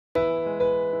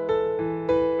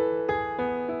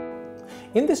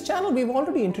In this channel, we've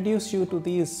already introduced you to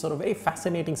these sort of very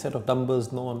fascinating set of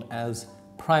numbers known as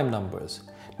prime numbers.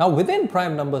 Now, within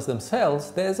prime numbers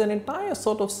themselves, there's an entire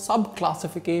sort of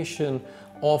sub-classification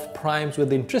of primes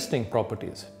with interesting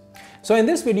properties. So in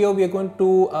this video, we are going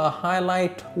to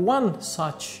highlight one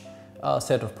such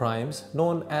set of primes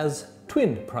known as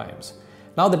twin primes.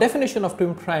 Now, the definition of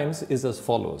twin primes is as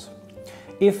follows.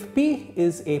 If P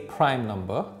is a prime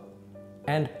number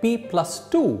and P plus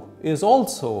 2 is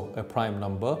also a prime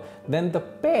number, then the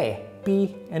pair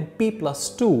P and P plus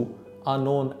 2 are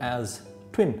known as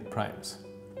twin primes.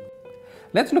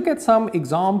 Let's look at some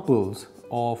examples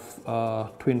of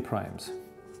twin primes.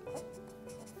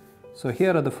 So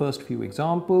here are the first few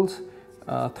examples.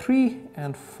 3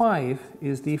 and 5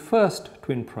 is the first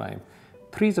twin prime.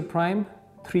 3 is a prime,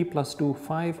 3 plus 2,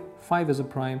 5, 5 is a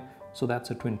prime, so that's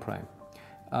a twin prime.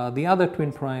 The other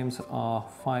twin primes are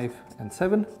 5 and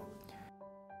 7.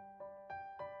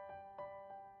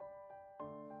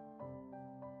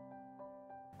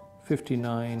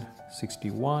 (59,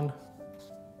 61),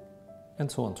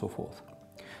 and so on and so forth.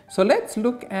 So let's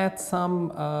look at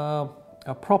some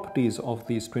properties of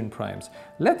these twin primes.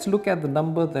 Let's look at the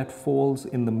number that falls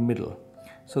in the middle.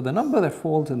 So the number that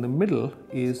falls in the middle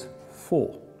is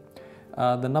 4.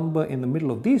 The number in the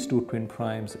middle of these two twin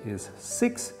primes is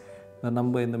 6. The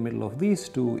number in the middle of these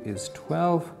two is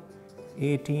 12,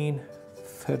 18,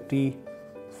 30,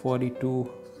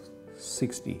 42,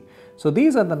 60. So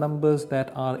these are the numbers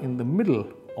that are in the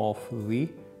middle of the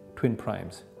twin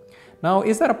primes. Now,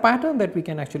 is there a pattern that we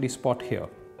can actually spot here?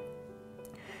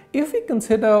 If we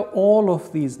consider all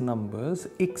of these numbers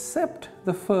except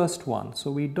the first one, so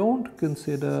we don't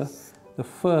consider the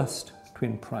first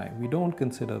twin prime, we don't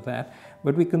consider that,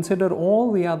 but we consider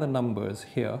all the other numbers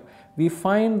here, we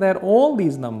find that all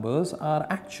these numbers are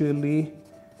actually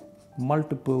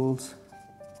multiples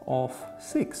of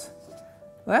 6.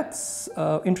 That's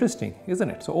interesting, isn't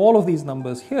it? So all of these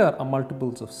numbers here are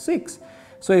multiples of 6.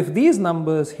 So if these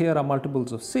numbers here are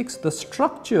multiples of 6, the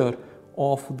structure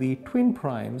of the twin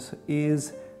primes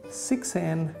is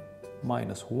 6n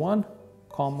minus 1,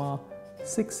 comma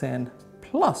 6n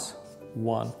plus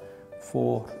 1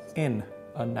 for n,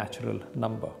 a natural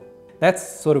number.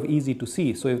 That's sort of easy to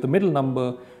see. So if the middle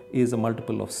number is a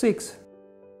multiple of 6,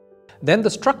 then the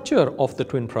structure of the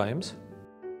twin primes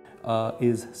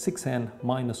is 6n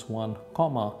minus 1,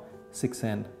 comma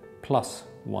 6n plus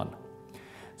 1.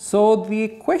 So the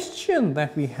question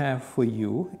that we have for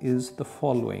you is the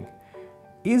following.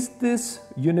 Is this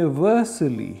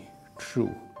universally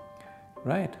true?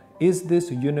 Right? Is this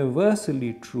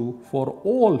universally true for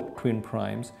all twin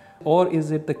primes, or is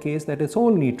it the case that it's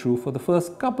only true for the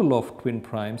first couple of twin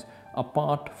primes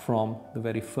apart from the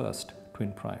very first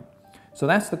twin prime? So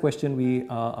that's the question we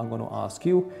are going to ask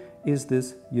you. Is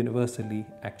this universally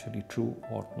actually true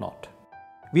or not?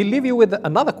 We'll leave you with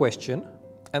another question,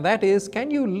 and that is, can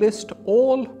you list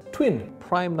all twin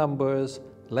prime numbers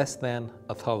less than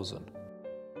 1,000?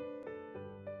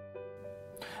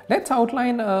 Let's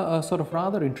outline a sort of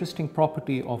rather interesting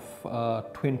property of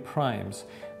twin primes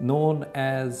known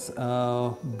as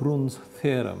Bruns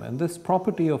Theorem. And this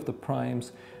property of the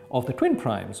primes, of the twin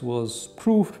primes, was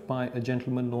proved by a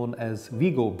gentleman known as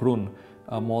Viggo Brunn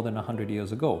more than 100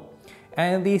 years ago.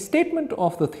 And the statement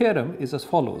of the theorem is as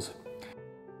follows.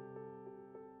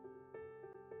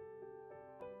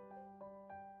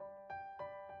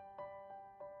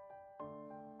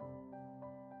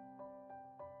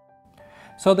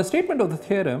 So the statement of the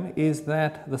theorem is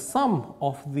that the sum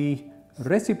of the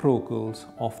reciprocals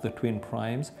of the twin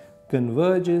primes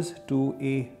converges to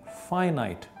a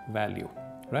finite value,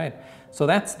 right? So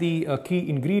that's the key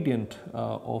ingredient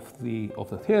of the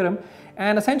theorem,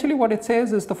 and essentially what it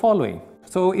says is the following.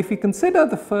 So if we consider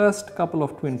the first couple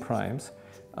of twin primes,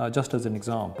 just as an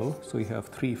example, so you have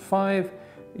 3, 5,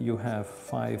 you have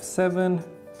 5, 7,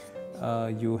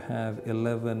 you have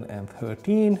 11 and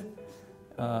 13,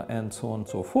 and so on and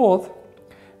so forth.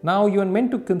 Now you are meant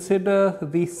to consider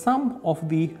the sum of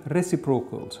the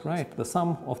reciprocals, right? The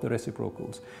sum of the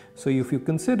reciprocals. So if you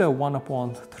consider 1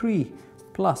 upon 3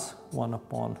 plus 1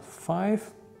 upon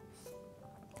 5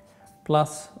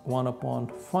 plus 1 upon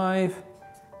 5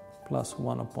 plus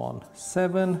 1 upon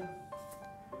 7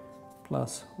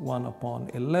 plus 1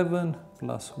 upon 11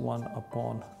 plus 1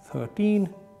 upon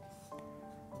 13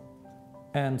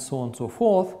 and so on and so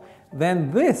forth,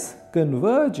 then this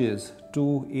converges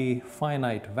to a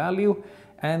finite value,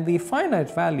 and the finite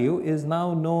value is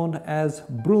now known as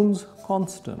Bruns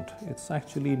constant. It's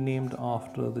actually named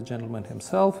after the gentleman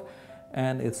himself,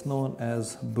 and it's known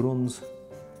as Bruns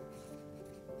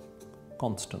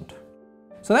constant.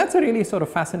 So that's a really sort of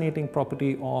fascinating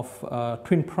property of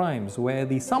twin primes, where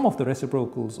the sum of the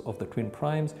reciprocals of the twin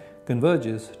primes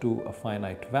converges to a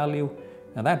finite value,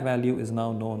 and that value is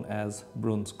now known as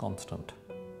Bruns constant.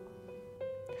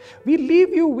 We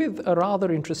leave you with a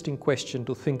rather interesting question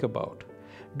to think about.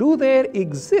 Do there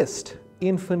exist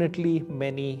infinitely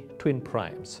many twin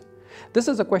primes? This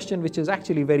is a question which is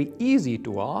actually very easy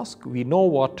to ask. We know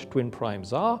what twin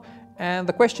primes are, and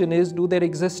the question is, do there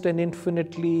exist an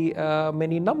infinitely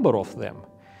many number of them?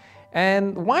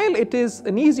 And while it is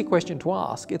an easy question to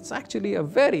ask, it's actually a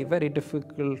very, very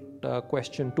difficult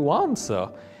question to answer.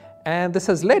 And this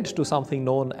has led to something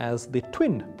known as the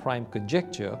twin prime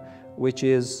conjecture, which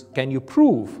is, can you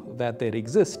prove that there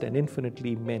exist an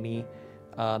infinitely many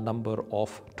number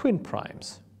of twin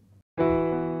primes?